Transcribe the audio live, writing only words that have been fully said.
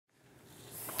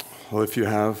Well, if you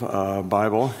have a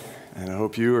Bible, and I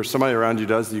hope you or somebody around you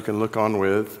does, you can look on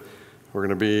with, we're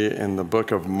going to be in the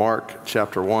book of Mark,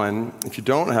 chapter 1. If you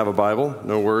don't have a Bible,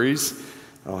 no worries.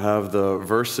 I'll have the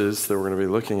verses that we're going to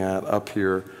be looking at up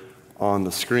here on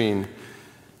the screen.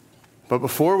 But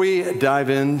before we dive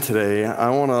in today, I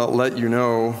want to let you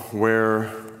know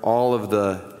where all of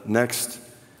the next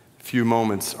few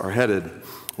moments are headed.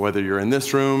 Whether you're in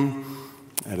this room,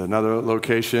 at another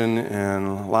location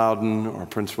in Loudoun or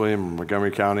Prince William or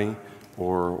Montgomery County,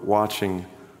 or watching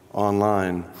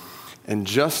online. In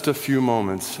just a few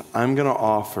moments, I'm going to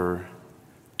offer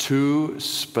two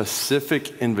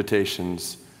specific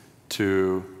invitations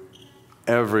to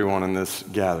everyone in this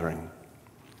gathering.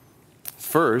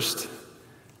 First,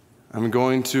 I'm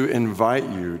going to invite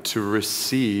you to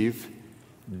receive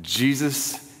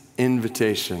Jesus'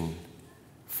 invitation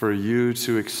for you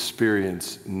to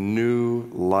experience new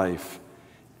life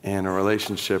and a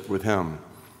relationship with Him.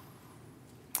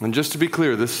 And just to be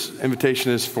clear, this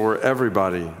invitation is for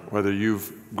everybody, whether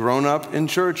you've grown up in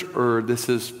church or this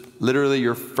is literally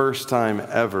your first time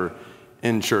ever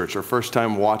in church or first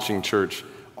time watching church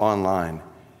online.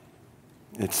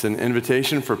 It's an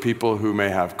invitation for people who may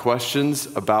have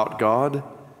questions about God.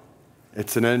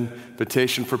 It's an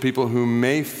invitation for people who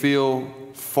may feel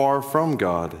far from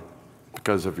God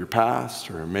because of your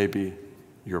past or maybe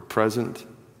your present.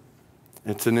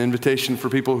 It's an invitation for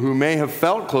people who may have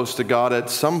felt close to God at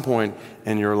some point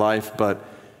in your life, but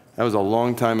that was a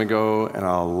long time ago and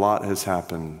a lot has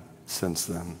happened since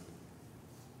then.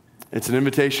 It's an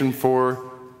invitation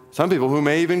for some people who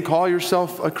may even call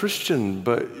yourself a Christian,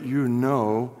 but you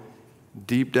know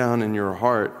deep down in your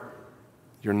heart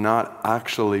you're not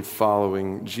actually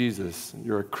following Jesus.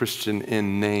 You're a Christian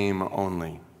in name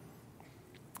only.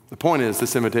 The point is,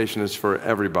 this invitation is for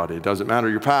everybody. It doesn't matter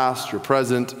your past, your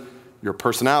present, your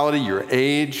personality, your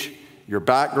age, your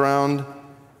background.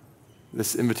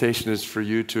 This invitation is for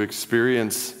you to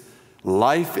experience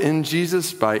life in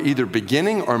Jesus by either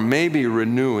beginning or maybe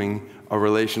renewing a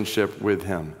relationship with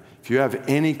Him. If you have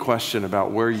any question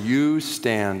about where you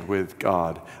stand with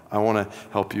God, I want to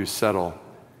help you settle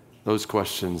those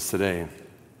questions today.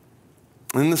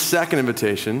 And the second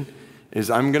invitation is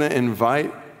I'm going to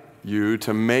invite you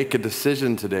to make a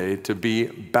decision today to be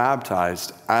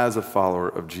baptized as a follower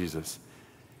of Jesus.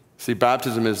 See,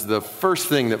 baptism is the first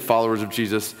thing that followers of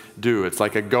Jesus do. It's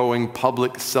like a going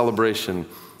public celebration,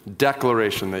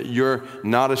 declaration that you're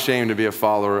not ashamed to be a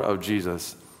follower of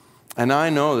Jesus. And I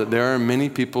know that there are many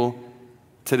people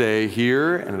today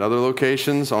here and at other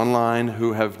locations online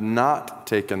who have not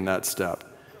taken that step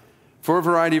for a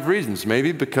variety of reasons.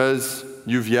 Maybe because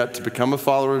you've yet to become a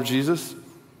follower of Jesus,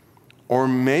 or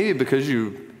maybe because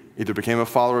you either became a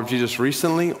follower of Jesus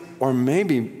recently, or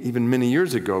maybe even many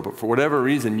years ago, but for whatever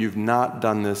reason, you've not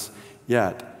done this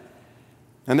yet.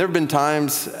 And there have been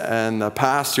times in the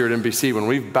past here at NBC when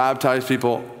we've baptized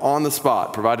people on the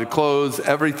spot, provided clothes,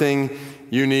 everything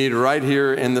you need right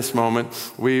here in this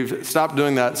moment. We've stopped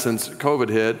doing that since COVID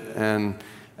hit, and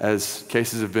as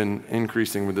cases have been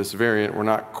increasing with this variant, we're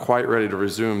not quite ready to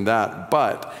resume that.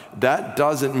 But that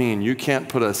doesn't mean you can't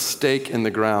put a stake in the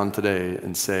ground today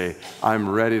and say, I'm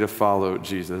ready to follow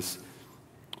Jesus,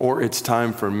 or it's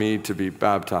time for me to be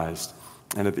baptized.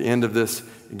 And at the end of this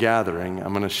gathering,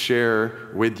 I'm going to share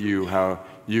with you how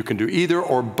you can do either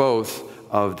or both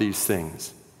of these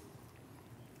things.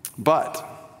 But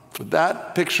with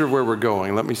that picture of where we're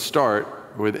going, let me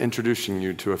start with introducing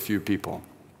you to a few people.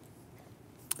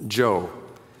 Joe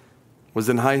was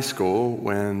in high school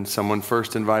when someone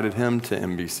first invited him to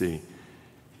NBC.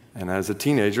 And as a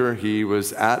teenager, he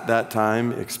was at that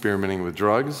time experimenting with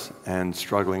drugs and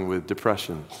struggling with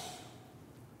depression.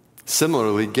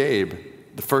 Similarly, Gabe,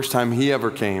 the first time he ever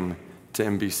came to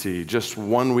NBC, just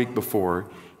 1 week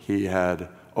before, he had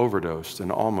overdosed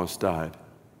and almost died.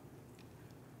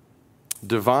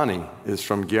 Devani is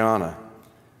from Guyana.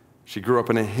 She grew up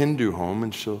in a Hindu home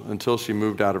until she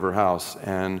moved out of her house,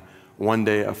 and one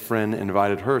day a friend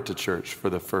invited her to church for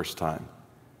the first time.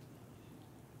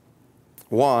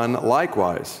 Juan,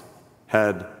 likewise,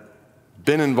 had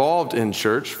been involved in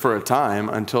church for a time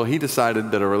until he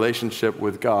decided that a relationship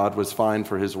with God was fine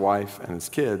for his wife and his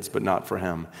kids, but not for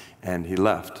him, and he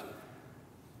left.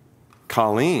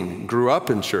 Colleen grew up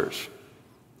in church,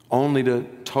 only to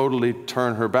totally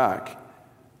turn her back,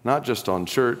 not just on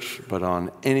church, but on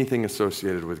anything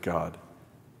associated with God.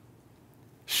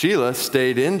 Sheila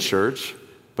stayed in church,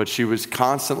 but she was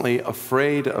constantly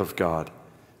afraid of God,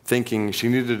 thinking she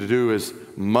needed to do as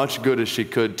much good as she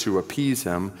could to appease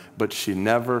Him, but she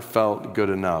never felt good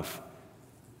enough.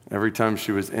 Every time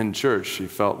she was in church, she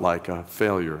felt like a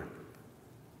failure.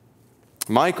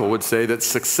 Michael would say that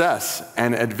success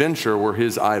and adventure were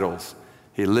his idols.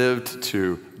 He lived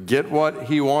to get what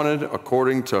he wanted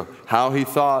according to how he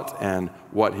thought and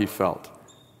what he felt.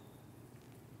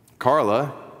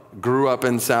 Carla grew up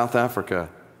in South Africa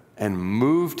and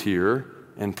moved here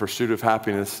in pursuit of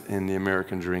happiness in the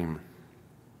American dream.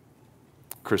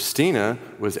 Christina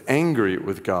was angry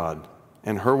with God.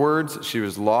 In her words, she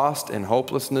was lost in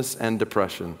hopelessness and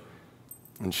depression,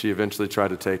 and she eventually tried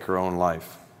to take her own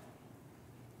life.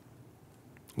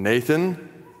 Nathan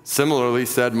similarly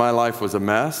said, "My life was a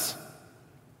mess."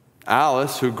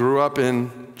 Alice, who grew up in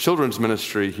children's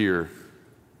ministry here,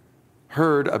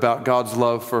 heard about God's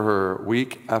love for her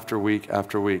week after week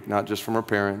after week, not just from her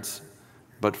parents,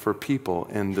 but for people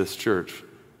in this church.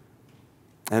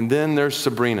 And then there's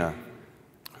Sabrina,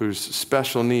 whose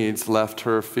special needs left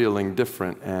her feeling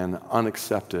different and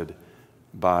unaccepted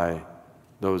by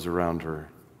those around her.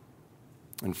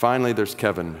 And finally, there's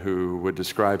Kevin, who would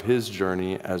describe his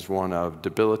journey as one of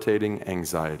debilitating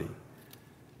anxiety.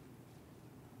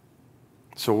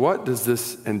 So what does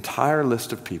this entire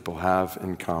list of people have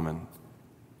in common?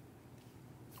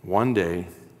 One day,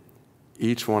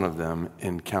 each one of them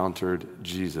encountered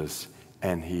Jesus,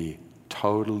 and he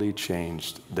totally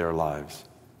changed their lives.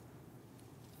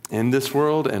 In this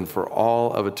world and for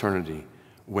all of eternity,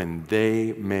 when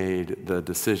they made the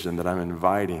decision that I'm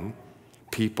inviting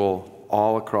people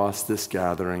all across this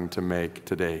gathering to make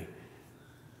today.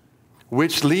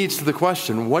 Which leads to the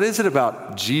question, what is it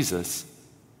about Jesus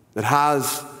that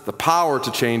has the power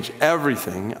to change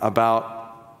everything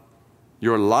about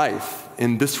your life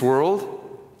in this world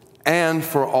and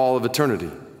for all of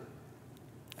eternity?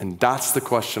 And that's the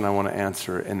question I want to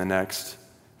answer in the next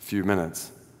few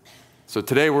minutes. So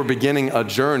today we're beginning a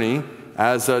journey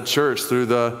as a church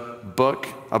through a book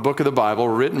of the Bible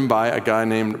written by a guy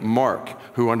named Mark,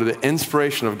 who under the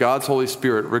inspiration of God's Holy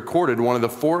Spirit recorded one of the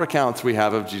 4 accounts we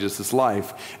have of Jesus'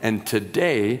 life. And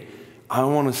today I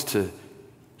want us to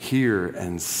hear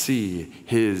and see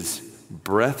his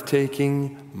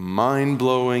breathtaking,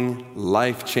 mind-blowing,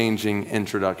 life-changing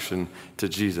introduction to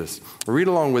Jesus. Read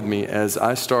along with me as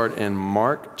I start in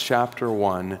Mark chapter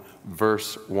 1,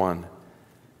 verse 1.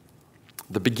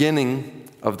 The beginning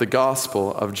of the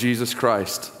gospel of Jesus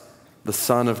Christ, the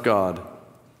Son of God.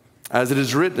 As it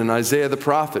is written in Isaiah the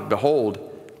prophet, "Behold,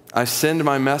 I send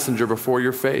my messenger before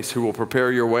your face, who will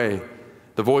prepare your way.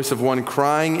 The voice of one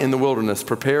crying in the wilderness,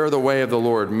 prepare the way of the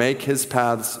Lord, make his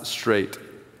paths straight."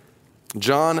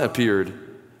 John appeared,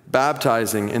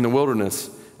 baptizing in the wilderness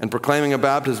and proclaiming a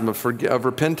baptism of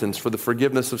repentance for the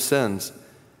forgiveness of sins.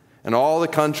 And all the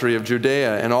country of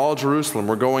Judea and all Jerusalem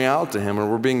were going out to him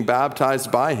and were being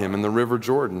baptized by him in the river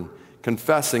Jordan,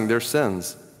 confessing their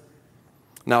sins.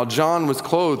 Now John was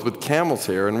clothed with camel's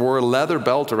hair and wore a leather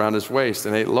belt around his waist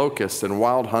and ate locusts and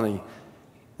wild honey.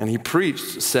 And he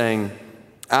preached, saying,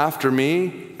 "After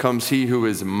me comes he who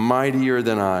is mightier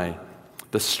than I,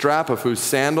 the strap of whose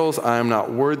sandals I am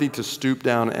not worthy to stoop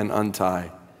down and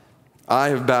untie. I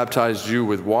have baptized you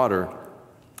with water,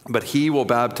 but he will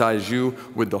baptize you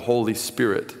with the Holy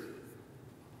Spirit."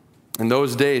 In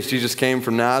those days, Jesus came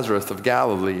from Nazareth of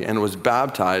Galilee and was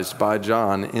baptized by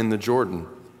John in the Jordan.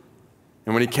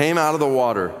 And when he came out of the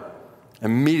water,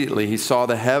 immediately he saw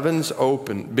the heavens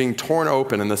being torn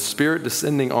open, and the Spirit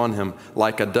descending on him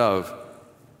like a dove.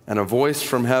 And a voice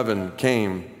from heaven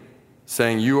came,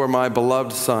 saying, "You are my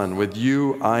beloved Son, with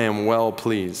you I am well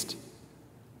pleased."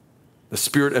 The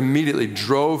Spirit immediately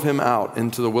drove him out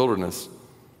into the wilderness.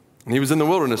 And he was in the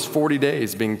wilderness 40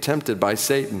 days, being tempted by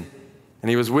Satan. And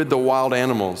he was with the wild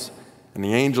animals, and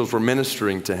the angels were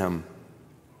ministering to him.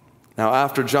 Now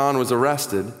after John was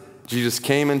arrested, Jesus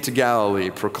came into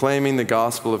Galilee, proclaiming the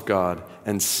gospel of God,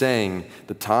 and saying,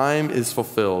 "The time is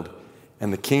fulfilled,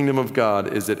 and the kingdom of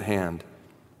God is at hand.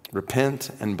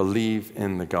 Repent and believe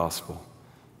in the gospel."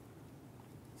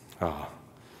 Oh,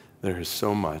 there is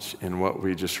so much in what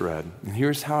we just read. And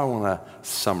here's how I want to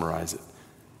summarize it.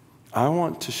 I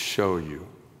want to show you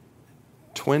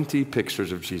 20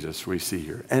 pictures of Jesus we see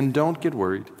here. And don't get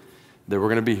worried that we're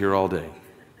going to be here all day.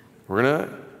 We're going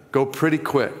to go pretty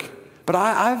quick. But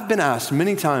I've been asked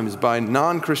many times by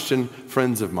non-Christian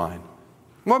friends of mine,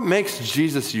 what makes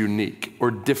Jesus unique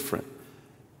or different,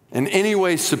 in any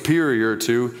way superior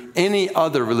to any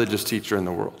other religious teacher in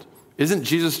the world? Isn't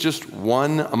Jesus just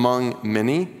one among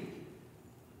many?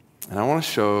 And I want to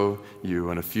show you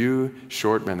in a few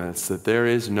short minutes that there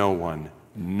is no one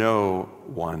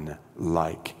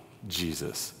like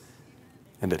Jesus,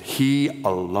 and that he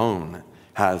alone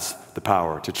has the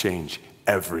power to change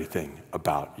everything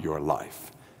about your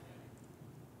life.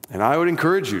 And I would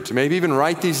encourage you to maybe even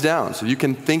write these down so you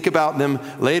can think about them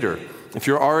later. If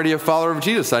you're already a follower of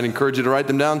Jesus, I'd encourage you to write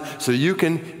them down so you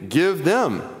can give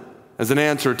them as an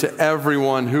answer to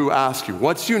everyone who asks you,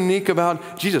 what's unique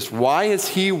about Jesus? Why is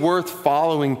he worth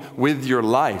following with your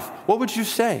life? What would you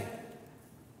say?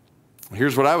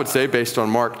 Here's what I would say based on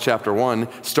Mark chapter 1,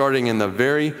 starting in the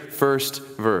very first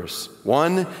verse.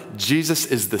 1, Jesus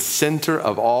is the center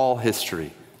of all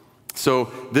history.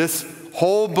 So this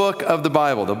whole book of the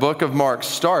Bible, the book of Mark,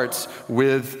 starts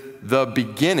with the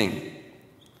beginning,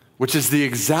 which is the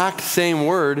exact same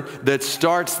word that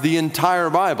starts the entire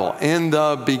Bible, in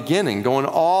the beginning, going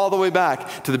all the way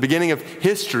back to the beginning of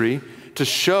history to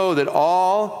show that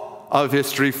all of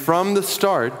history from the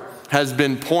start has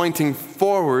been pointing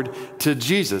forward to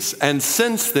Jesus. And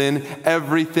since then,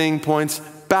 everything points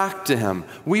back to him.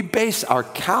 We base our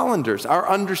calendars, our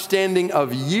understanding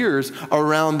of years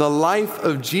around the life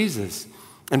of Jesus.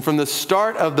 And from the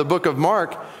start of the book of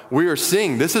Mark, we are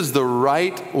seeing this is the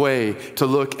right way to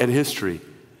look at history,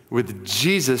 with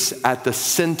Jesus at the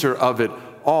center of it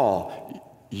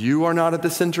all. You are not at the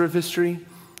center of history.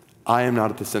 I am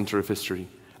not at the center of history.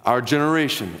 Our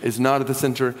generation is not at the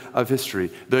center of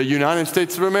history. The United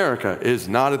States of America is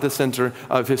not at the center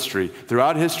of history.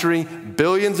 Throughout history,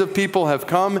 billions of people have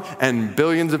come and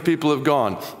billions of people have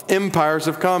gone. Empires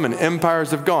have come and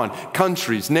empires have gone.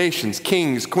 Countries, nations,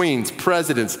 kings, queens,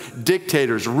 presidents,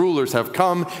 dictators, rulers have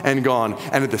come and gone.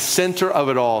 And at the center of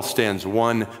it all stands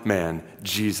one man,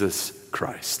 Jesus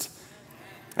Christ.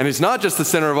 And he's not just the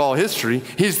center of all history.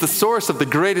 He's the source of the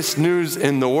greatest news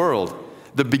in the world.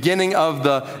 The beginning of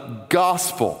the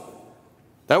gospel.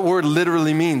 That word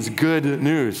literally means good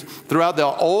news. Throughout the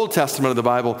Old Testament of the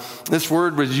Bible, this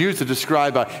word was used to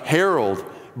describe a herald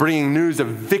bringing news of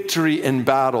victory in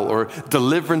battle or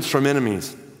deliverance from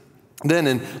enemies. Then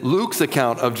in Luke's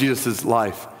account of Jesus'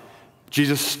 life,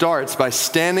 Jesus starts by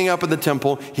standing up in the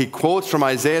temple. He quotes from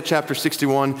Isaiah chapter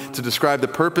 61 to describe the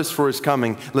purpose for his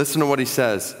coming. Listen to what he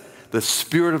says. The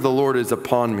Spirit of the Lord is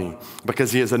upon me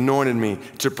because he has anointed me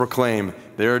to proclaim,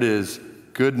 there it is,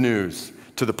 good news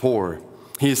to the poor.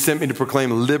 He has sent me to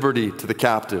proclaim liberty to the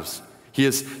captives. He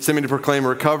has sent me to proclaim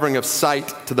recovering of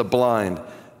sight to the blind,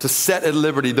 to set at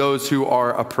liberty those who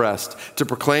are oppressed, to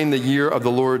proclaim the year of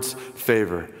the Lord's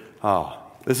favor.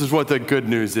 This is what the good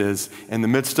news is. In the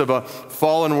midst of a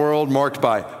fallen world marked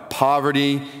by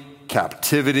poverty,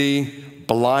 captivity,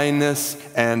 blindness,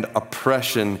 and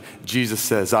oppression, Jesus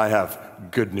says, I have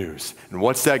good news. And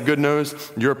what's that good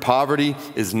news? Your poverty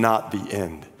is not the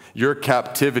end. Your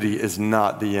captivity is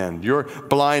not the end. Your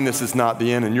blindness is not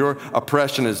the end, and your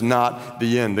oppression is not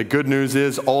the end. The good news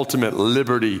is ultimate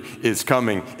liberty is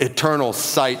coming. Eternal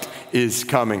sight is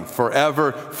coming.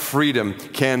 Forever freedom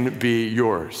can be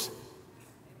yours.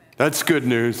 That's good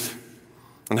news.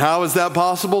 And how is that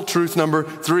possible? Truth number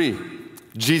 3.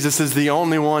 Jesus is the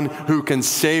only one who can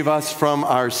save us from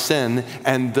our sin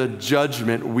and the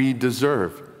judgment we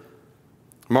deserve.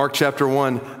 Mark chapter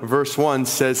 1, verse 1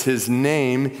 says his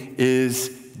name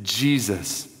is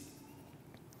Jesus.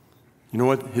 You know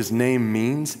what his name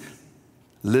means?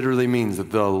 Literally means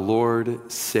that the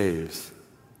Lord saves.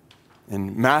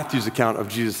 In Matthew's account of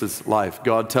Jesus' life,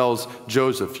 God tells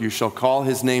Joseph, you shall call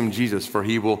his name Jesus, for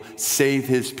he will save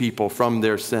his people from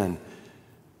their sin.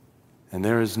 And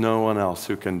there is no one else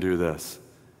who can do this.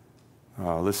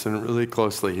 Listen really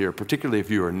closely here, particularly if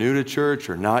you are new to church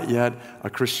or not yet a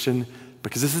Christian,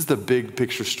 because this is the big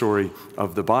picture story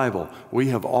of the Bible. We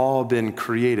have all been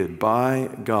created by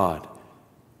God,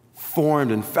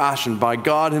 formed and fashioned by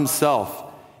God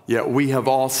himself, yet we have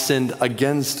all sinned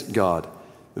against God.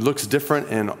 It looks different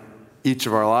in each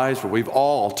of our lives, but we've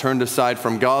all turned aside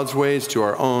from God's ways to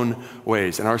our own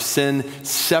ways, and our sin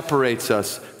separates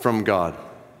us from God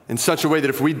in such a way that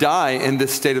if we die in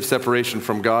this state of separation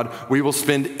from God, we will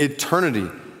spend eternity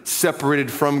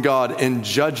separated from God in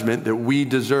judgment that we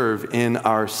deserve in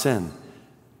our sin.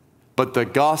 But the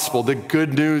gospel, the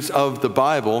good news of the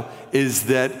Bible, is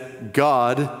that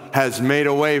God has made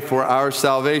a way for our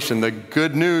salvation. The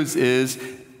good news is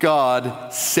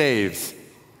God saves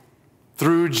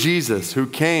through Jesus, who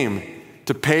came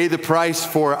to pay the price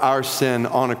for our sin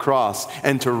on a cross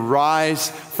and to rise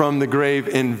from the grave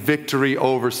in victory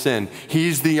over sin.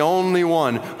 He's the only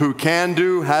one who can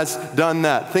do, has done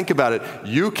that. Think about it.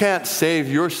 You can't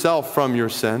save yourself from your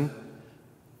sin.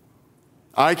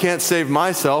 I can't save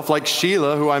myself, like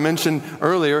Sheila, who I mentioned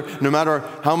earlier. No matter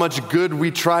how much good we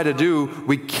try to do,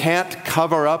 we can't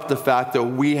cover up the fact that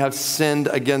we have sinned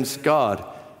against God.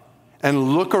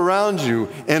 And look around you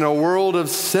in a world of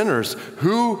sinners.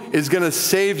 Who is going to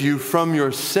save you from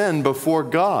your sin before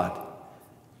God?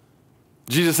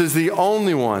 Jesus is the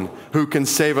only one who can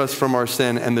save us from our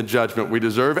sin and the judgment we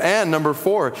deserve. And number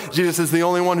 4, Jesus is the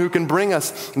only one who can bring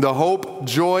us the hope,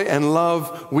 joy, and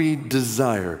love we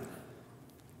desire.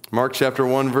 Mark chapter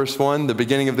 1, verse 1, the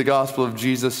beginning of the gospel of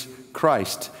Jesus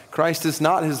Christ. Christ is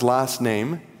not his last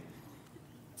name.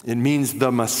 It means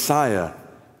the Messiah.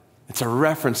 It's a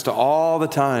reference to all the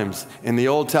times in the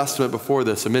Old Testament before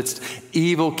this, amidst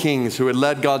evil kings who had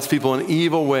led God's people in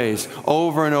evil ways.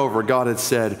 Over and over, God had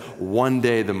said, one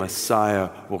day the Messiah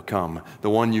will come, the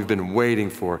one you've been waiting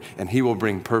for, and he will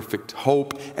bring perfect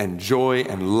hope and joy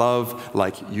and love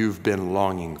like you've been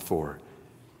longing for.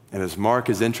 And as Mark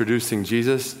is introducing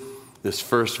Jesus, this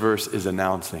first verse is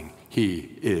announcing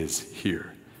he is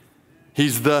here.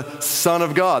 He's the Son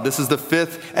of God. This is the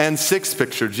 5th and 6th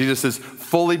picture. Jesus is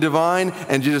fully divine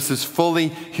and Jesus is fully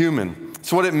human.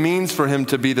 It's what it means for him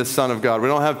to be the Son of God. We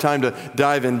don't have time to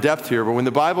dive in depth here, but when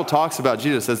the Bible talks about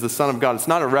Jesus as the Son of God, it's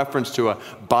not a reference to a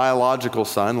biological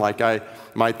son like I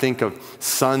might think of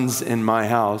sons in my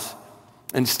house.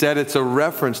 Instead, it's a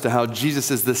reference to how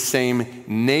Jesus is the same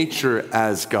nature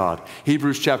as God.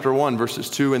 Hebrews chapter 1, verses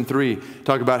 2 and 3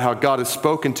 talk about how God has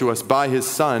spoken to us by his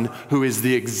Son, who is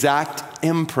the exact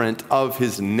imprint of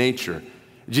his nature.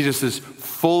 Jesus is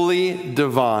fully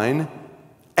divine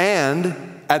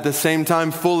and at the same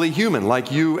time fully human,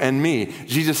 like you and me.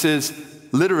 Jesus is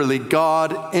literally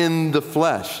God in the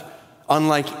flesh,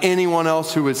 unlike anyone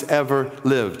else who has ever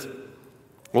lived.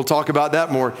 We'll talk about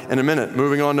that more in a minute.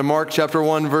 Moving on to Mark chapter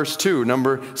 1, verse 2,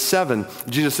 number 7.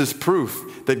 Jesus is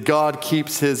proof that God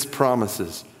keeps his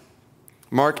promises.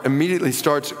 Mark immediately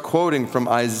starts quoting from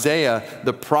Isaiah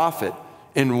the prophet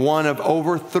in one of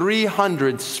over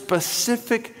 300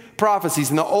 specific prophecies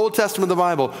in the Old Testament of the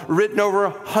Bible, written over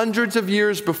hundreds of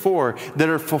years before, that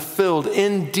are fulfilled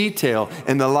in detail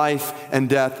in the life and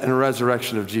death and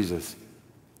resurrection of Jesus.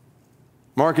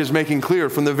 Mark is making clear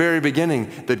from the very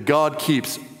beginning that God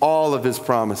keeps all of his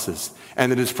promises and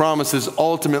that his promises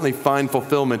ultimately find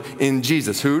fulfillment in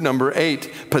Jesus, who, number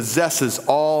 8, possesses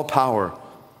all power.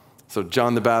 So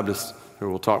John the Baptist, who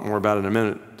we'll talk more about in a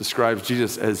minute, describes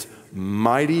Jesus as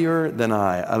mightier than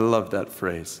I. I love that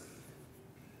phrase.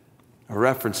 A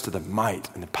reference to the might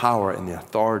and the power and the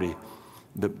authority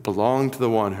that belong to the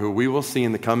one who we will see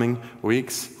in the coming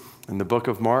weeks in the book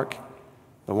of Mark.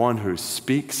 The one who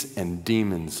speaks and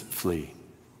demons flee.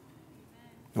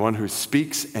 The one who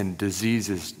speaks and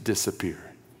diseases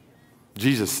disappear.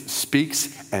 Jesus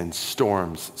speaks and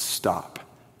storms stop.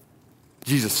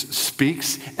 Jesus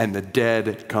speaks and the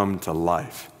dead come to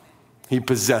life. He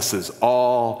possesses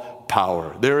all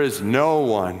power. There is no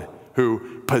one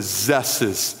who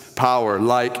possesses power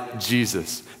like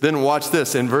Jesus. Then watch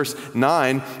this. In verse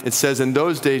 9, it says, in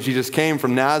those days Jesus came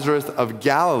from Nazareth of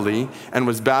Galilee and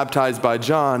was baptized by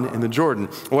John in the Jordan.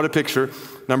 What a picture.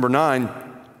 Number 9,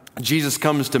 Jesus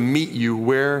comes to meet you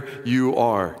where you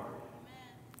are.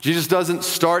 Jesus doesn't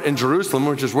start in Jerusalem,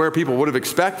 which is where people would have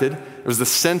expected. It was the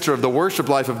center of the worship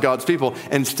life of God's people.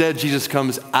 Instead, Jesus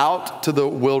comes out to the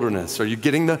wilderness. Are you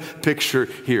getting the picture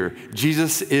here?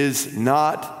 Jesus is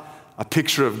not a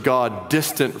picture of God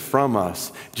distant from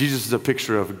us. Jesus is a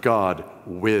picture of God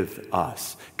with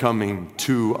us, coming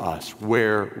to us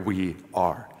where we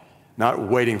are, not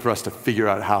waiting for us to figure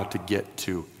out how to get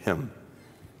to him.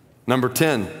 Number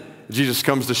 10, Jesus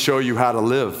comes to show you how to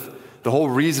live. The whole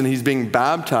reason he's being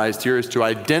baptized here is to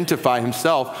identify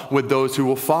himself with those who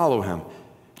will follow him.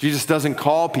 Jesus doesn't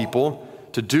call people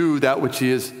to do that which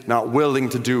he is not willing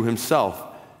to do himself.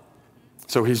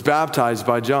 So he's baptized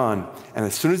by John. And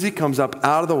as soon as he comes up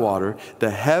out of the water, the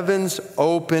heavens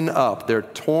open up. They're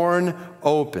torn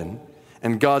open.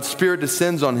 And God's Spirit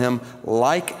descends on him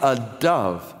like a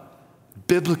dove.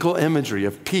 Biblical imagery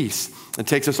of peace. It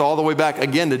takes us all the way back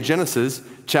again to Genesis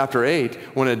chapter 8,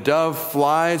 when a dove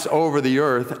flies over the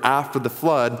earth after the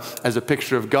flood as a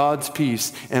picture of God's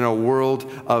peace in a world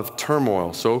of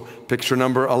turmoil. So picture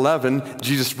number 11,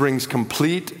 Jesus brings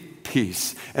complete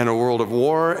peace in a world of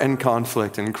war and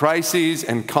conflict and crises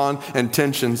and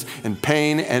tensions and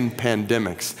pain and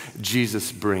pandemics.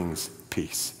 Jesus brings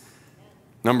peace.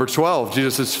 Number 12,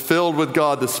 Jesus is filled with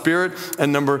God the Spirit.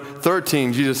 And number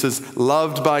 13, Jesus is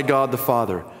loved by God the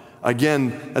Father.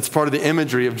 Again, that's part of the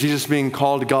imagery of Jesus being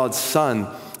called God's Son.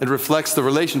 It reflects the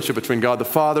relationship between God the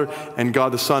Father and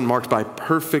God the Son, marked by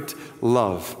perfect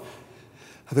love.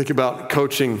 I think about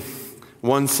coaching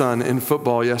one son in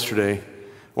football yesterday,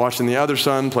 watching the other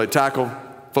son play tackle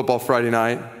football Friday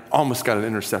night, almost got an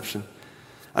interception.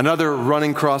 Another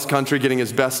running cross country, getting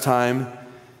his best time,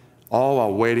 all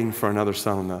while waiting for another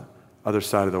son on the other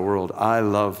side of the world. I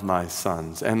love my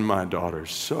sons and my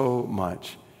daughters so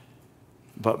much,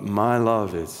 but my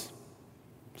love is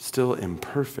still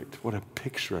imperfect. What a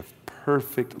picture of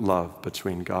perfect love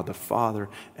between God the Father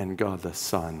and God the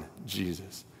Son,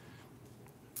 Jesus.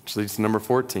 Which leads to number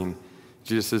 14.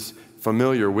 Jesus is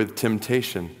familiar with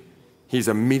temptation. He's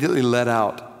immediately led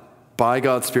out by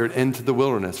God's Spirit into the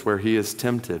wilderness where he is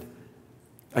tempted.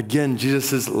 Again,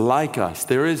 Jesus is like us.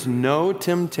 There is no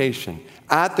temptation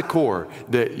at the core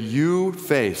that you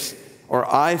face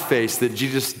or I face that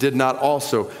Jesus did not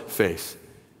also face.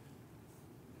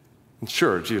 And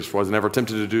sure, Jesus wasn't ever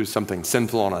tempted to do something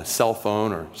sinful on a cell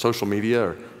phone or social media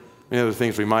or any other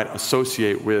things we might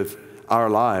associate with our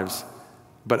lives.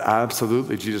 But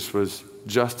absolutely, Jesus was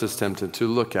just as tempted to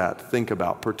look at, think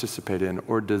about, participate in,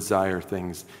 or desire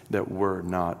things that were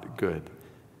not good.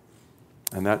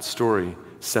 And that story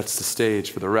sets the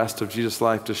stage for the rest of Jesus'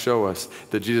 life to show us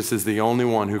that Jesus is the only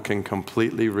one who can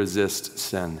completely resist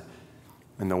sin.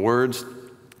 In the words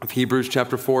of Hebrews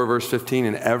chapter 4, verse 15,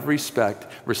 in every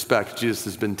respect, Jesus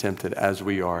has been tempted as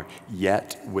we are,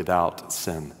 yet without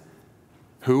sin.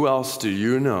 Who else do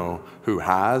you know who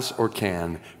has or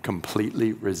can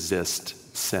completely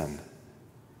resist sin?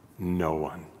 No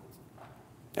one.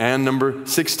 And number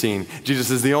 16, Jesus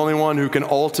is the only one who can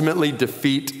ultimately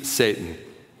defeat Satan,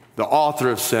 the author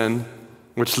of sin,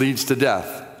 which leads to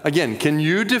death. Again, can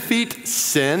you defeat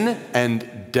sin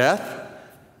and death?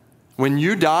 When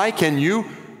you die, can you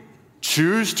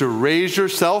choose to raise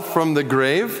yourself from the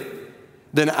grave?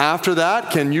 Then after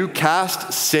that, can you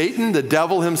cast Satan, the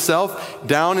devil himself,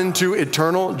 down into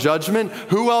eternal judgment?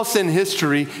 Who else in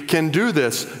history can do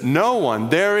this? No one.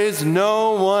 There is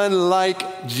no one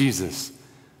like Jesus.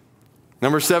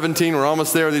 Number 17, we're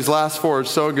almost there. These last four are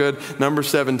so good. Number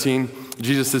 17,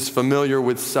 Jesus is familiar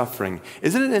with suffering.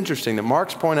 Isn't it interesting that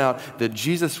Mark's point out that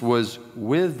Jesus was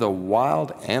with the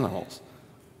wild animals?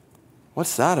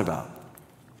 What's that about?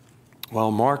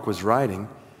 Well, Mark was writing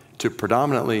to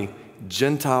predominantly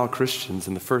Gentile Christians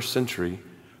in the first century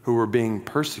who were being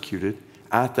persecuted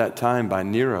at that time by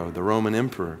Nero, the Roman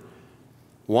emperor.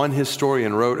 One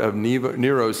historian wrote of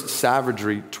Nero's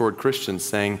savagery toward Christians,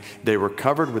 saying they were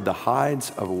covered with the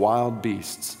hides of wild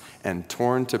beasts and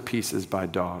torn to pieces by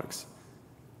dogs.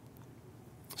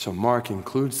 So Mark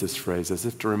includes this phrase as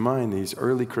if to remind these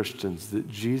early Christians that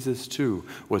Jesus too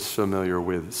was familiar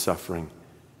with suffering,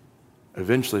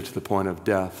 eventually to the point of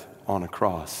death on a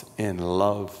cross in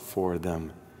love for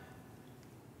them.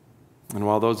 And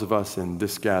while those of us in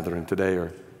this gathering today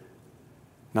are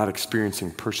not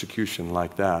experiencing persecution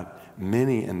like that,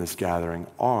 many in this gathering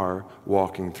are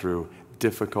walking through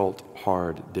difficult,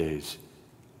 hard days.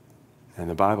 And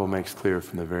the Bible makes clear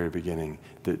from the very beginning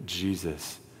that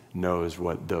Jesus knows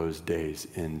what those days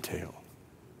entail.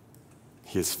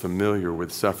 He is familiar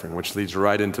with suffering, which leads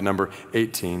right into number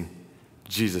 18.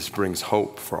 Jesus brings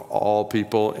hope for all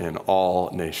people in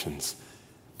all nations.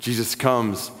 Jesus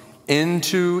comes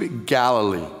into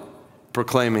Galilee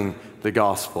proclaiming the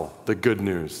gospel, the good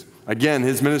news. Again,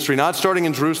 his ministry not starting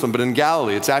in Jerusalem, but in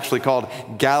Galilee. It's actually called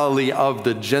Galilee of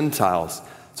the Gentiles.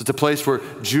 So it's a place where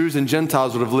Jews and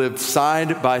Gentiles would have lived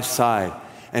side by side.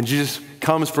 And Jesus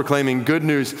comes proclaiming good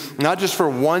news, not just for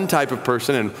one type of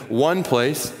person in one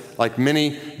place, like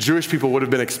many Jewish people would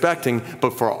have been expecting,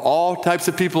 but for all types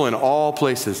of people in all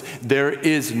places. There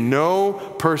is no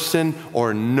person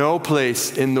or no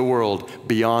place in the world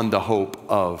beyond the hope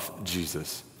of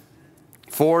Jesus.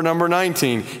 For number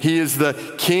 19, he is the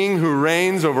king who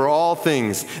reigns over all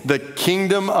things. The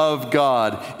kingdom of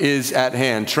God is at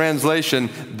hand. Translation,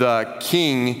 the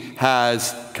king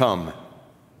has come.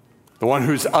 The one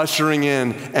who's ushering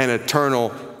in an eternal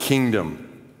kingdom.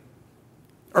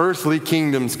 Earthly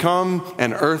kingdoms come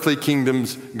and earthly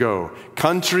kingdoms go.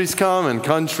 Countries come and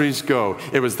countries go.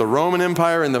 It was the Roman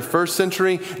Empire in the first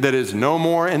century that is no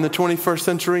more in the 21st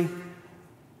century.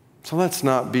 So let's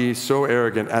not be so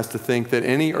arrogant as to think that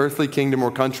any earthly kingdom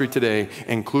or country today,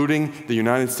 including the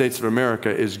United States of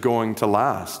America, is going to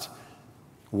last.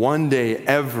 One day,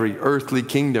 every earthly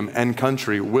kingdom and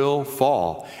country will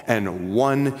fall, and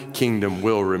one kingdom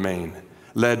will remain,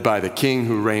 led by the King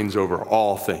who reigns over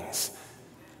all things.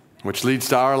 Which leads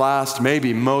to our last,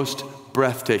 maybe most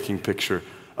breathtaking picture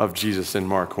of Jesus in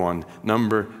Mark 1,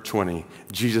 number 20.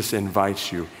 Jesus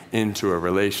invites you into a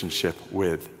relationship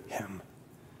with him.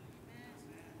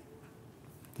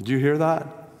 Did you hear that?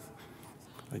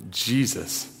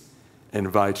 Jesus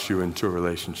invites you into a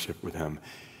relationship with him.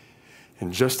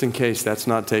 And just in case that's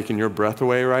not taking your breath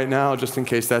away right now, just in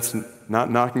case that's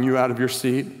not knocking you out of your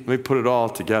seat, let me put it all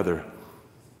together.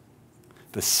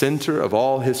 The center of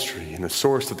all history and the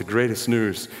source of the greatest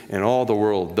news in all the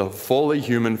world, the fully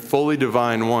human, fully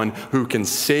divine one who can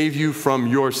save you from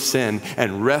your sin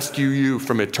and rescue you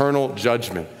from eternal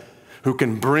judgment, who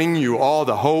can bring you all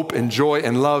the hope and joy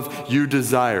and love you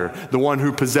desire, the one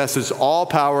who possesses all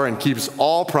power and keeps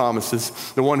all promises,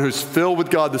 the one who's filled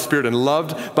with God the Spirit and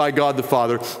loved by God the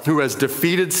Father, who has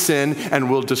defeated sin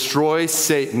and will destroy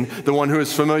Satan, the one who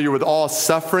is familiar with all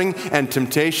suffering and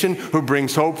temptation, who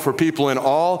brings hope for people in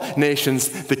all nations,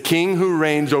 the King who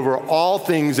reigns over all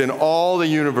things in all the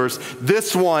universe.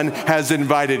 This one has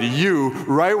invited you,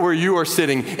 right where you are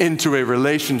sitting, into a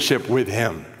relationship with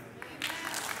him.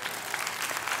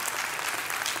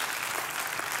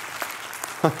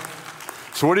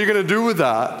 So what are you going to do with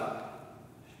that?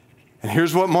 And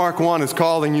here's what Mark 1 is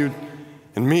calling you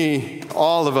and me,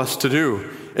 all of us, to do.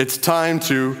 It's time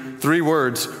to, 3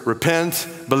 words, repent,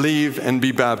 believe, and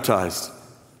be baptized.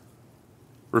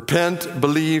 Repent,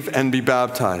 believe, and be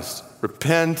baptized.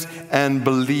 Repent and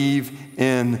believe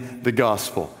in the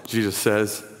gospel, Jesus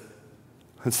says.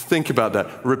 Let's think about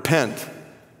that. Repent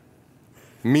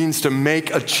means to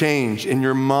make a change in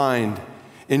your mind,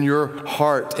 in your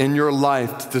heart, in your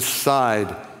life, to decide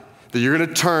that you're going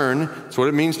to turn. That's what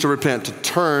it means to repent, to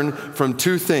turn from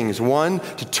 2 things. 1,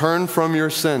 to turn from your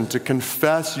sin, to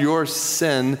confess your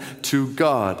sin to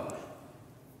God,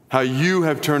 how you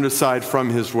have turned aside from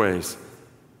his ways,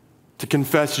 to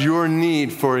confess your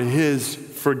need for his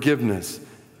forgiveness,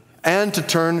 and to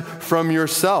turn from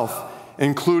yourself,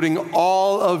 including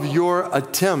all of your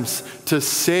attempts to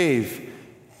save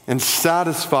and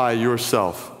satisfy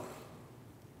yourself.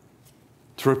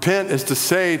 To repent is to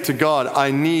say to God,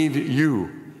 I need you.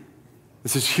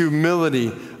 This is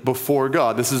humility before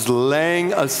God. This is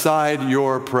laying aside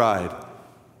your pride.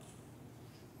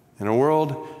 In a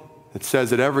world that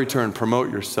says at every turn,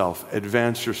 promote yourself,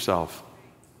 advance yourself,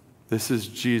 this is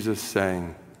Jesus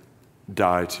saying,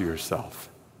 die to yourself.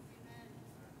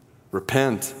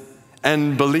 Repent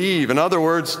and believe. In other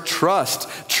words, trust.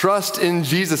 Trust in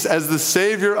Jesus as the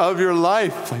Savior of your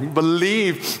life.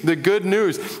 Believe the good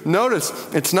news. Notice,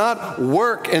 it's not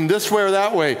work in this way or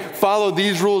that way. Follow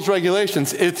these rules,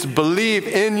 regulations. It's believe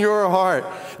in your heart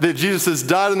that Jesus has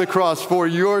died on the cross for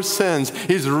your sins.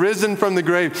 He's risen from the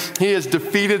grave. He has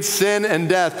defeated sin and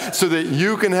death so that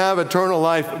you can have eternal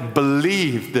life.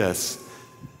 Believe this.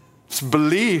 Just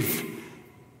believe.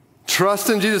 Trust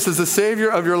in Jesus as the Savior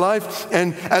of your life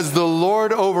and as the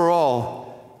Lord over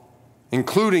all,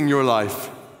 including your life.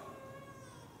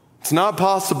 It's not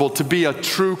possible to be a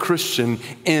true Christian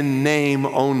in name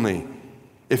only.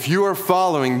 If you are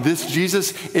following this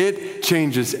Jesus, it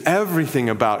changes everything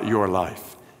about your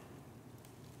life,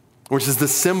 which is the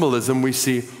symbolism we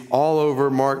see all over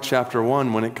Mark chapter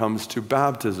 1 when it comes to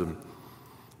baptism.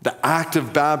 The act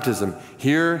of baptism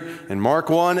here in Mark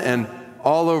 1 and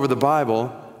all over the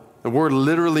Bible. The word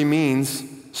literally means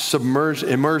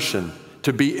immersion,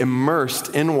 to be immersed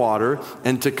in water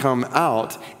and to come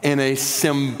out in a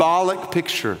symbolic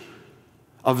picture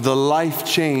of the life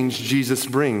change Jesus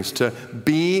brings. To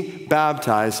be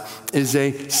baptized is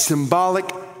a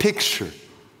symbolic picture.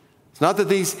 It's not that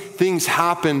these things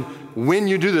happen when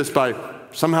you do this by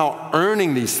somehow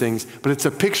earning these things, but it's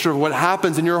a picture of what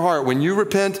happens in your heart when you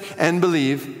repent and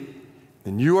believe.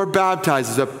 And you are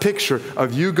baptized as a picture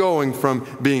of you going from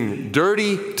being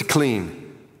dirty to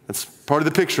clean. That's part of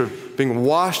the picture of being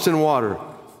washed in water.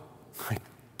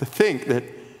 To think that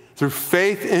through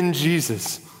faith in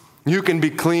Jesus, you can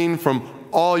be clean from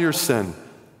all your sin.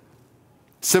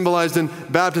 Symbolized in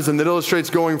baptism that illustrates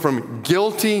going from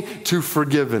guilty to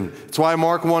forgiven. That's why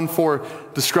Mark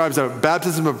 1:4 describes a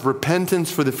baptism of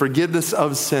repentance for the forgiveness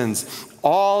of sins.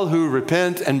 All who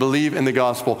repent and believe in the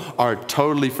gospel are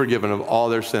totally forgiven of all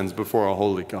their sins before a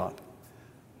holy God.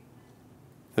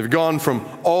 They've gone from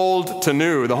old to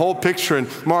new. The whole picture in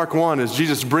Mark 1 is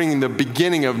Jesus bringing the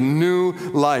beginning of new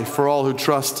life for all who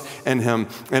trust in him.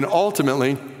 And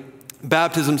ultimately,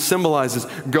 baptism symbolizes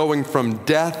going from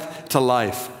death to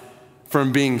life,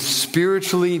 from being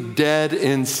spiritually dead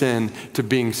in sin to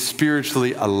being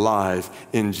spiritually alive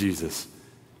in Jesus.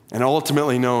 And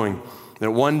ultimately knowing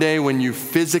that one day when you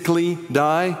physically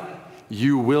die,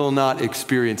 you will not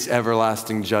experience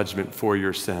everlasting judgment for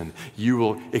your sin. You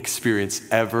will experience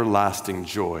everlasting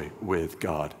joy with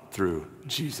God through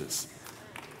Jesus.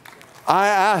 I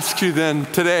ask you then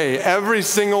today, every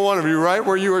single one of you, right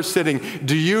where you are sitting,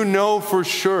 do you know for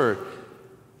sure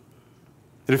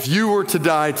that if you were to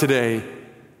die today,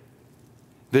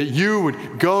 that you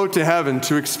would go to heaven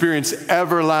to experience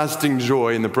everlasting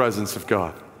joy in the presence of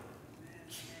God?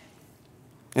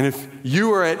 And if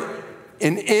you are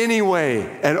in any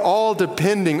way at all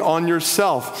depending on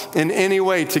yourself in any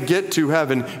way to get to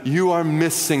heaven, you are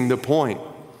missing the point.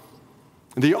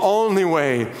 The only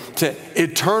way to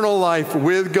eternal life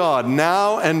with God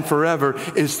now and forever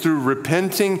is through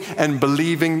repenting and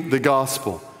believing the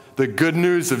gospel, the good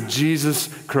news of Jesus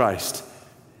Christ.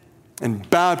 And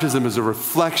baptism is a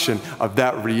reflection of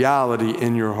that reality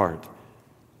in your heart.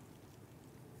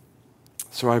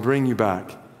 So I bring you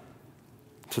back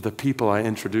to the people I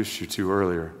introduced you to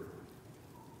earlier.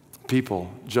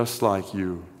 People just like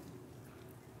you,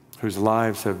 whose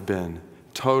lives have been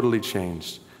totally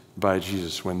changed by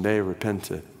Jesus when they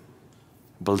repented,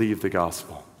 believed the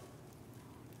gospel.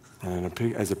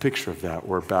 And as a picture of that,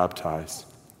 we're baptized.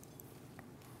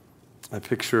 I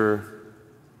picture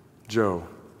Joe,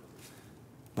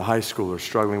 the high schooler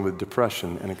struggling with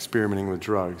depression and experimenting with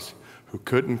drugs, who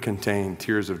couldn't contain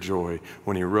tears of joy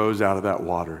when he rose out of that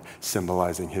water,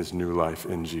 symbolizing his new life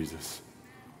in Jesus.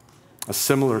 A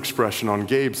similar expression on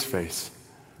Gabe's face,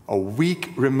 a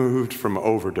week removed from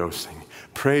overdosing,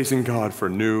 praising God for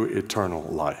new eternal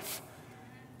life.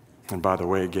 And by the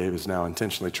way, Gabe is now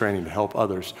intentionally training to help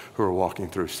others who are walking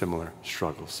through similar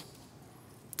struggles.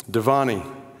 Devani,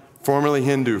 formerly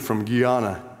Hindu from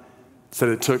Guyana, said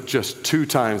it took just 2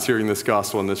 times hearing this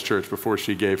gospel in this church before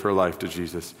she gave her life to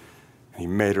Jesus. He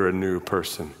made her a new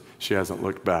person. She hasn't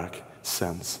looked back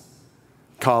since.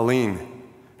 Colleen,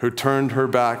 who turned her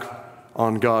back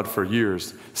on God for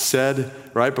years, said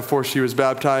right before she was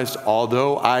baptized,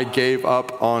 although I gave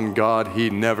up on God, he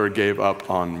never gave up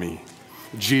on me.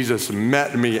 Jesus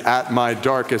met me at my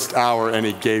darkest hour and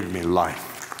he gave me life.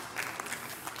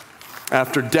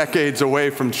 After decades away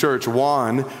from church,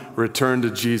 Juan returned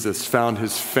to Jesus, found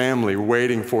his family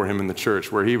waiting for him in the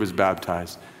church where he was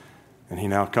baptized. And he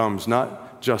now comes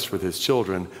not just with his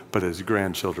children, but his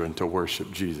grandchildren to worship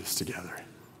Jesus together.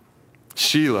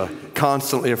 Sheila,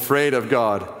 constantly afraid of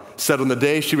God, said on the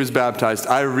day she was baptized,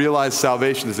 I realized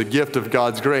salvation is a gift of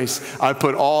God's grace. I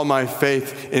put all my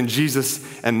faith in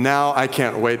Jesus, and now I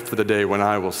can't wait for the day when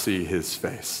I will see his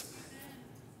face.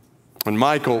 When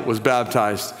Michael was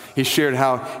baptized, he shared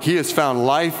how he has found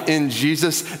life in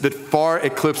Jesus that far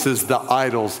eclipses the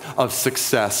idols of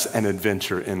success and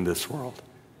adventure in this world.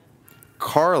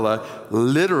 Carla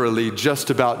literally just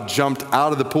about jumped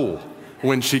out of the pool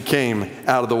when she came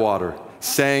out of the water,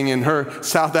 saying in her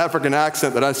South African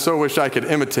accent that I so wish I could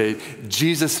imitate,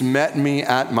 Jesus met me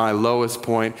at my lowest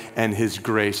point and his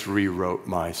grace rewrote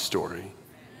my story.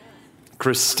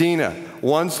 Christina,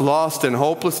 once lost in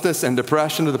hopelessness and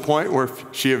depression to the point where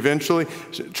she eventually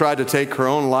tried to take her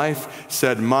own life,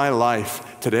 said, my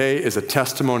life today is a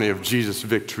testimony of Jesus'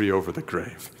 victory over the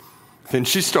grave. Then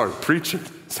she started preaching,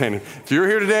 saying, if you're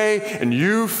here today and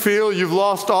you feel you've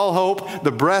lost all hope,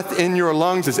 the breath in your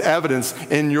lungs is evidence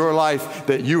in your life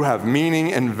that you have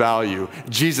meaning and value.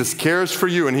 Jesus cares for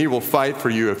you and he will fight for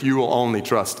you if you will only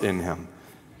trust in him.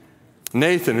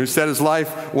 Nathan, who said his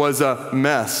life was a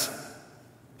mess,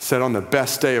 said, on the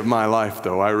best day of my life,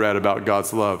 though, I read about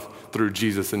God's love through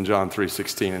Jesus in John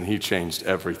 3:16, and he changed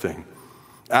everything.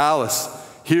 Alice,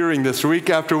 hearing this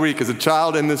week after week as a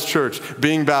child in this church,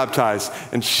 being baptized,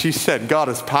 and she said, God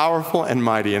is powerful and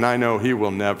mighty, and I know he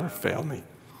will never fail me.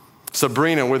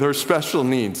 Sabrina, with her special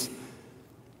needs,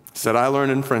 said, I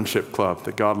learned in Friendship Club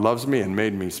that God loves me and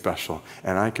made me special,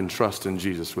 and I can trust in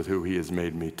Jesus with who he has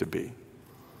made me to be.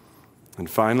 And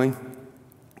finally,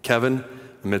 Kevin,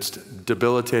 amidst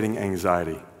debilitating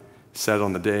anxiety, said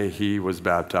on the day he was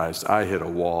baptized, I hit a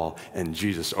wall and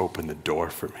Jesus opened the door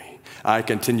for me. I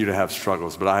continue to have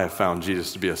struggles, but I have found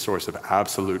Jesus to be a source of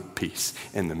absolute peace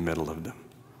in the middle of them.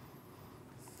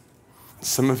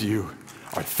 Some of you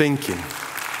are thinking,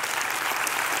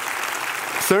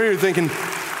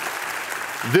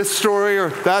 this story or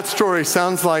that story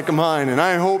sounds like mine, and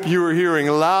I hope you are hearing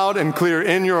loud and clear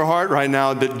in your heart right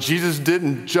now that Jesus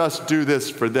didn't just do this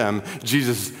for them.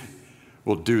 Jesus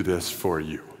will do this for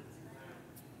you.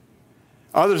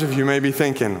 Others of you may be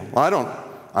thinking, well,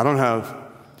 I don't have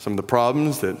some of the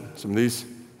problems that some of these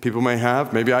people may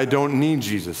have. Maybe I don't need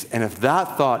Jesus. And if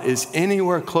that thought is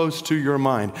anywhere close to your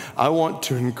mind, I want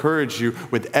to encourage you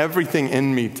with everything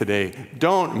in me today.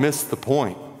 Don't miss the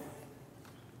point.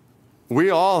 We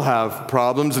all have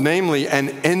problems, namely an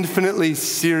infinitely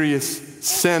serious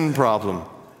sin problem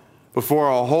before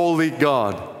a holy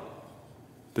God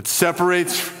that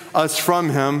separates us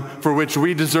from him, for which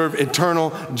we deserve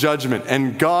eternal judgment.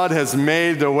 And God has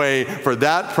made the way for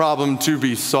that problem to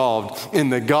be solved in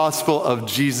the gospel of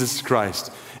Jesus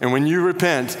Christ. And when you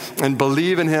repent and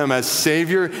believe in him as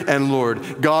Savior and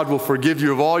Lord, God will forgive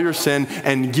you of all your sin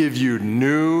and give you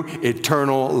new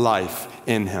eternal life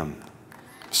in him.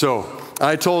 So,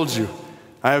 I told you,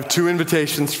 I have 2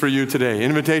 invitations for you today.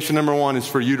 Invitation number 1 is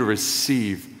for you to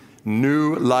receive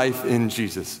new life in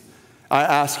Jesus. I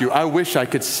ask you, I wish I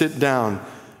could sit down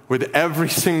with every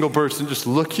single person, just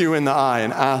look you in the eye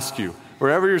and ask you,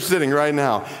 wherever you're sitting right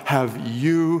now, have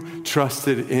you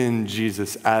trusted in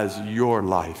Jesus as your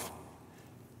life?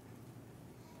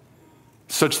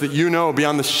 Such that you know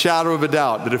beyond the shadow of a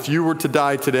doubt that if you were to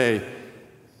die today,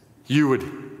 you would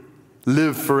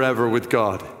live forever with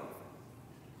God.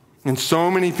 And so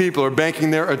many people are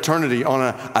banking their eternity on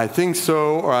I think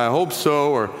so, or I hope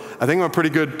so, or I think I'm a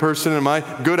pretty good person and my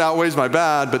good outweighs my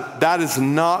bad, but that is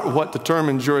not what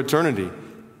determines your eternity.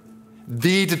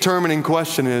 The determining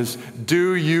question is,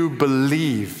 do you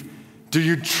believe? Do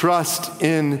you trust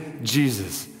in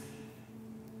Jesus?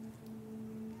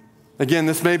 Again,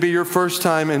 this may be your first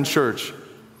time in church,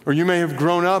 or you may have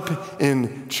grown up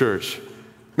in church.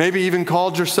 Maybe even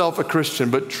called yourself a Christian,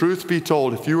 but truth be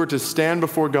told, if you were to stand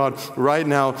before God right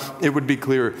now, it would be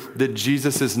clear that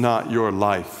Jesus is not your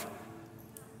life.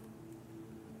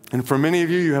 And for many of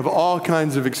you, you have all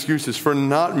kinds of excuses for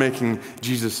not making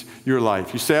Jesus your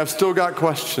life. You say, I've still got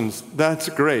questions. That's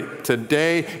great.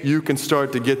 Today, you can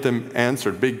start to get them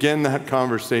answered. Begin that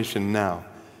conversation now.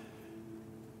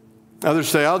 Others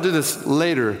say, I'll do this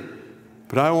later,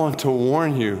 but I want to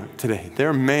warn you today,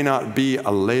 there may not be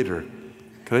a later.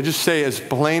 Can I just say as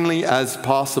plainly as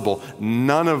possible,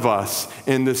 none of us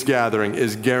in this gathering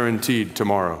is guaranteed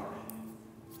tomorrow.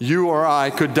 You or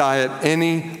I could die at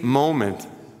any moment.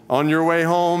 On your way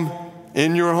home,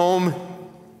 in your home,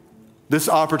 this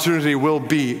opportunity will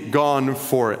be gone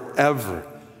forever.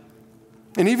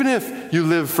 And even if you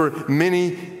live for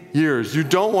many years, you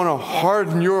don't want to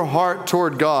harden your heart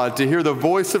toward God to hear the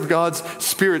voice of God's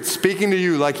Spirit speaking to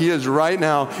you like He is right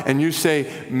now, and you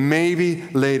say, maybe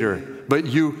later. But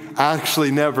you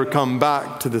actually never come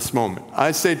back to this moment.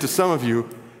 I say to some of you,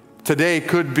 today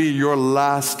could be your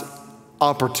last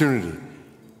opportunity.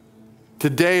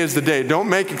 Today is the day. Don't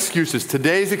make excuses.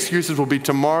 Today's excuses will be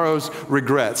tomorrow's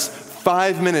regrets.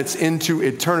 5 minutes into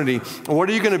eternity, what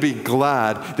are you going to be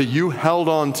glad that you held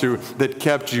on to that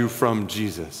kept you from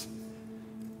Jesus?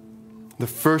 The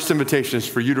first invitation is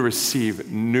for you to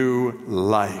receive new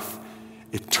life,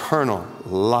 eternal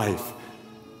life,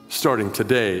 starting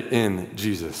today in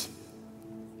Jesus.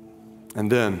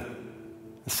 And then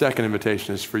the second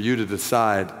invitation is for you to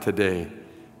decide today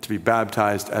to be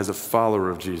baptized as a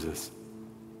follower of Jesus.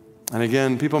 And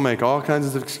again, people make all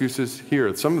kinds of excuses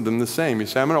here, some of them the same. You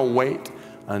say, I'm going to wait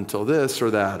until this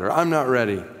or that, or I'm not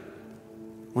ready.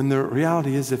 When the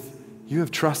reality is, if you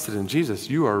have trusted in Jesus,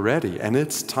 you are ready, and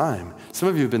it's time. Some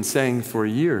of you have been saying for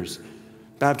years,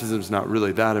 baptism is not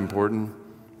really that important.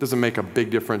 Doesn't make a big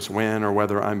difference when or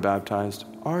whether I'm baptized.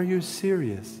 Are you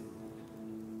serious?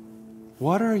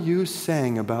 What are you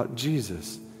saying about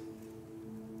Jesus?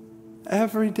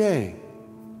 Every day,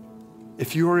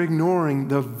 if you are ignoring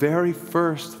the very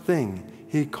first thing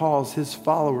He calls His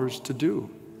followers to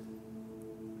do,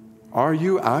 are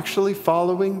you actually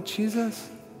following Jesus?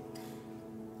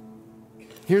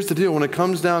 Here's the deal. When it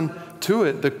comes down to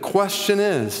it, the question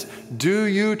is, do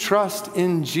you trust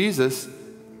in Jesus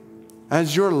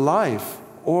as your life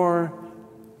or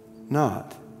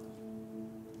not?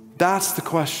 That's the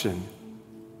question.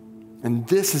 And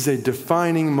this is a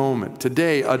defining moment.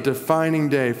 Today, a defining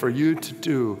day for you to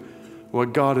do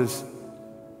what God is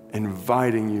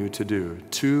inviting you to do.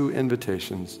 2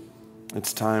 invitations.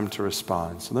 It's time to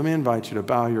respond. So let me invite you to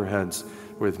bow your heads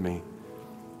with me.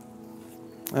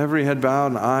 Every head bowed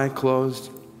and eye closed,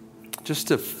 just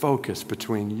to focus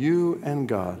between you and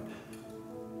God.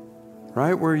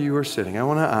 Right where you are sitting, I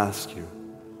want to ask you,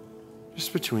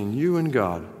 just between you and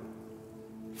God,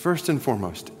 first and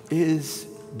foremost, is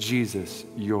Jesus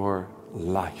your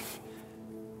life?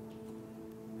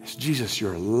 Is Jesus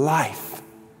your life?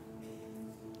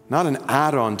 Not an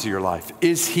add-on to your life.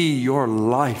 Is He your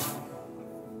life?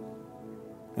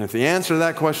 And if the answer to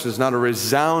that question is not a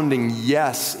resounding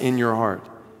yes in your heart,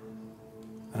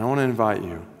 then I want to invite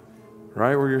you,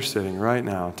 right where you're sitting right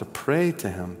now, to pray to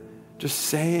Him. Just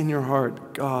say in your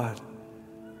heart, God,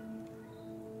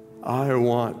 I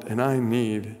want and I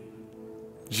need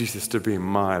Jesus to be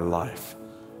my life.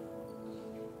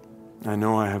 I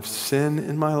know I have sin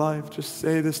in my life. Just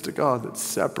say this to God that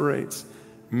separates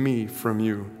me from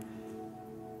you.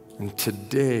 And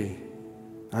today,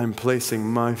 I'm placing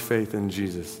my faith in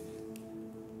Jesus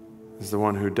as the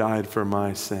one who died for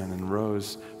my sin and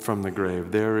rose from the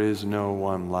grave. There is no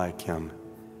one like Him.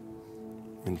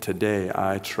 And today,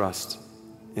 I trust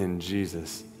in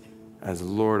Jesus as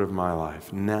Lord of my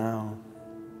life, now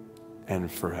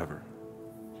and forever.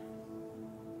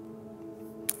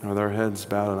 And with our heads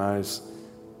bowed and eyes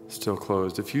still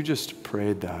closed, if you just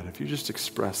prayed that, if you just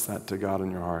expressed that to God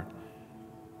in your heart,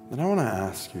 then I want to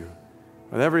ask you,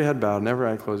 with every head bowed and every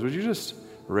eye closed, would you just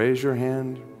raise your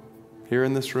hand here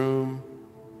in this room,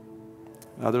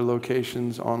 other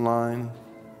locations, online?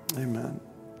 Amen.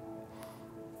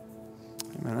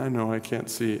 Amen. I know I can't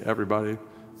see everybody.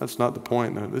 That's not the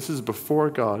point. No, this is before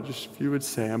God. Just if you would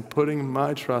say, I'm putting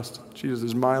my trust, Jesus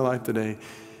is my life today.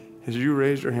 As you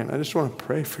raise your hand, I just want to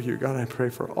pray for you. God, I pray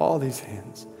for all these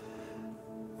hands.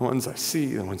 The ones I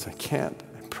see, the ones I can't.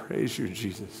 I praise you,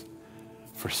 Jesus,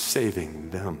 for saving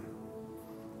them,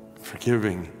 for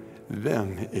giving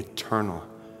them eternal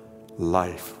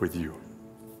life with you.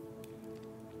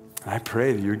 I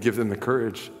pray that you would give them the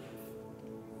courage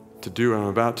to do what I'm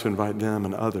about to invite them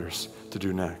and others to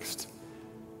do next.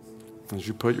 As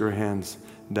you put your hands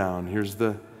down, here's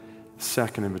the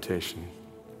second invitation.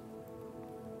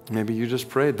 Maybe you just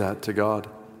prayed that to God.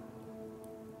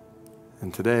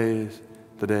 And today is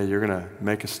the day you're going to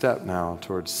make a step now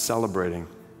towards celebrating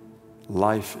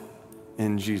life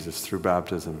in Jesus through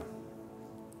baptism.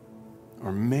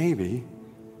 Or maybe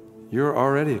you're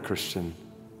already a Christian.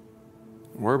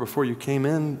 Were before you came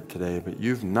in today, but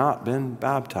you've not been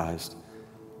baptized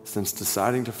since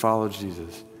deciding to follow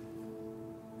Jesus.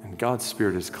 And God's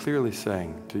Spirit is clearly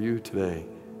saying to you today,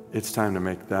 it's time to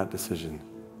make that decision.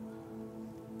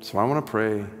 So I want to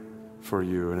pray for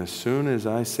you. And as soon as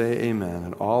I say amen,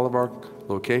 at all of our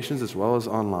locations as well as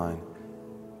online,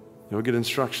 you'll get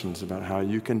instructions about how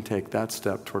you can take that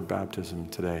step toward baptism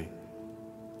today.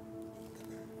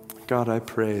 God, I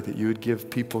pray that you would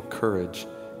give people courage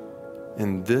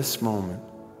in this moment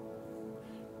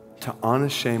to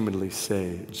unashamedly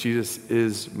say, Jesus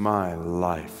is my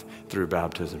life through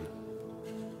baptism.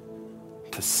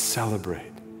 To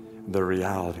celebrate the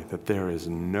reality that there is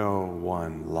no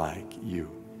one like you.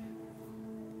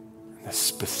 And the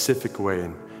specific way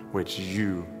in which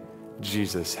you,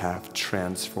 Jesus, have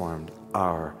transformed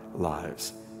our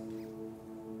lives.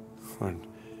 Lord,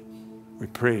 we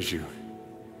praise you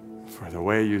for the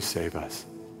way you save us.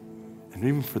 And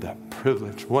even for that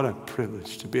privilege, what a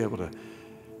privilege to be able to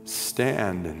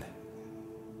stand and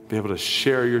be able to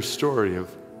share your story of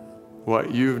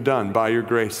what you've done by your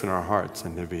grace in our hearts,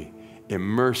 and to be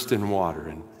immersed in water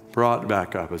and brought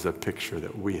back up as a picture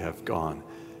that we have gone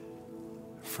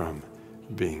from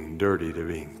being dirty to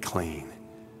being clean,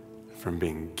 from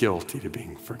being guilty to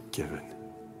being forgiven,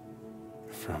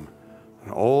 from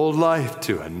an old life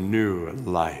to a new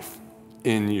life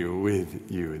in you,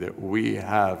 with you, that we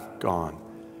have gone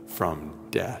from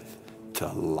death to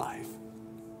life.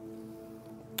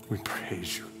 We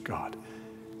praise you, God.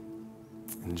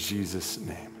 In Jesus'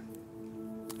 name,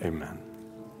 amen.